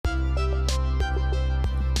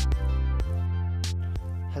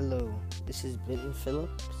Hello, this is Benton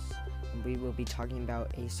Phillips, and we will be talking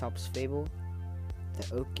about Aesop's fable,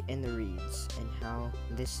 The Oak and the Reeds, and how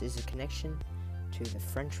this is a connection to the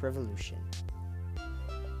French Revolution.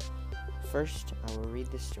 First, I will read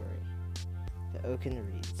the story. The Oak and the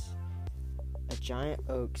Reeds. A giant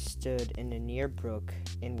oak stood in a near brook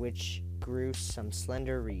in which grew some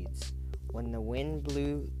slender reeds. When the wind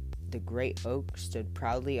blew, the great oak stood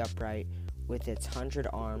proudly upright with its 100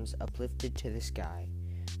 arms uplifted to the sky.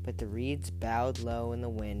 But the reeds bowed low in the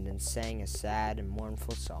wind and sang a sad and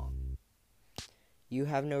mournful song. "You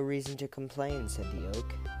have no reason to complain," said the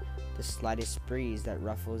oak. "The slightest breeze that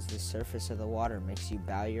ruffles the surface of the water makes you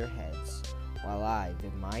bow your heads, while I, the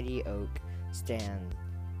mighty oak, stand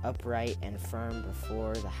upright and firm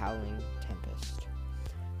before the howling tempest."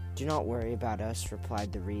 "Do not worry about us,"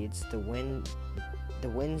 replied the reeds. The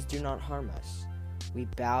winds do not harm us. We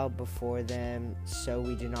bow before them so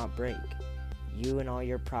we do not break. You and all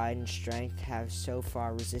your pride and strength have so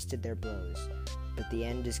far resisted their blows, but the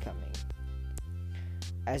end is coming."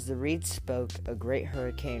 As the reeds spoke, a great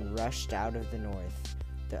hurricane rushed out of the north.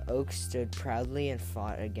 The oak stood proudly and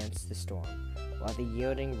fought against the storm, while the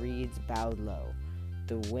yielding reeds bowed low.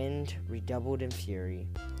 The wind redoubled in fury,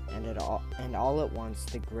 and all at once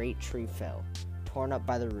the great tree fell, torn up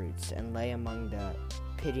by the roots, and lay among the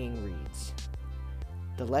pitying reeds.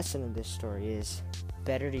 The lesson of this story is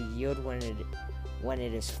better to yield when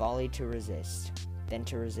it is folly to resist, than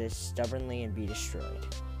to resist stubbornly and be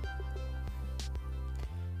destroyed.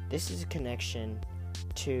 This is a connection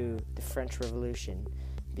to the French Revolution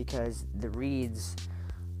because the reeds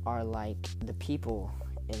are like the people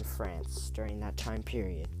in France during that time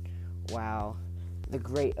period, while the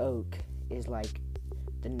great oak is like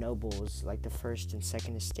the nobles, like the first and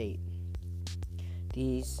second estate.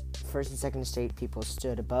 These first and second estate people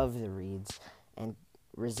stood above the reeds and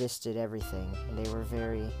resisted everything. They were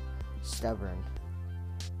very stubborn.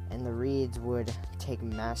 And the reeds would take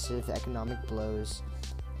massive economic blows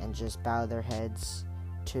and just bow their heads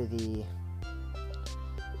to the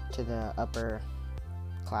upper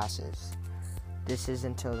classes. This is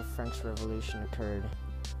until the French Revolution occurred,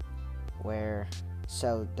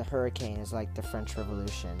 so the hurricane is like the French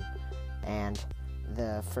Revolution, and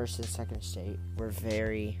the first and second estate were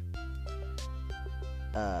very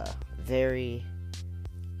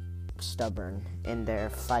stubborn in their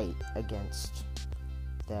fight against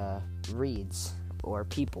the reeds or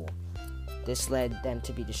people. This led them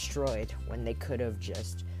to be destroyed when it could have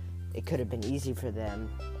been easy for them,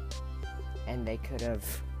 and they could have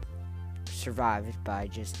survived by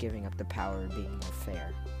just giving up the power and being more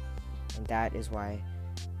fair. And that is why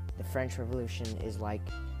the French Revolution is like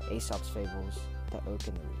Aesop's fables, The Oak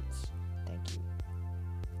and the Reeds.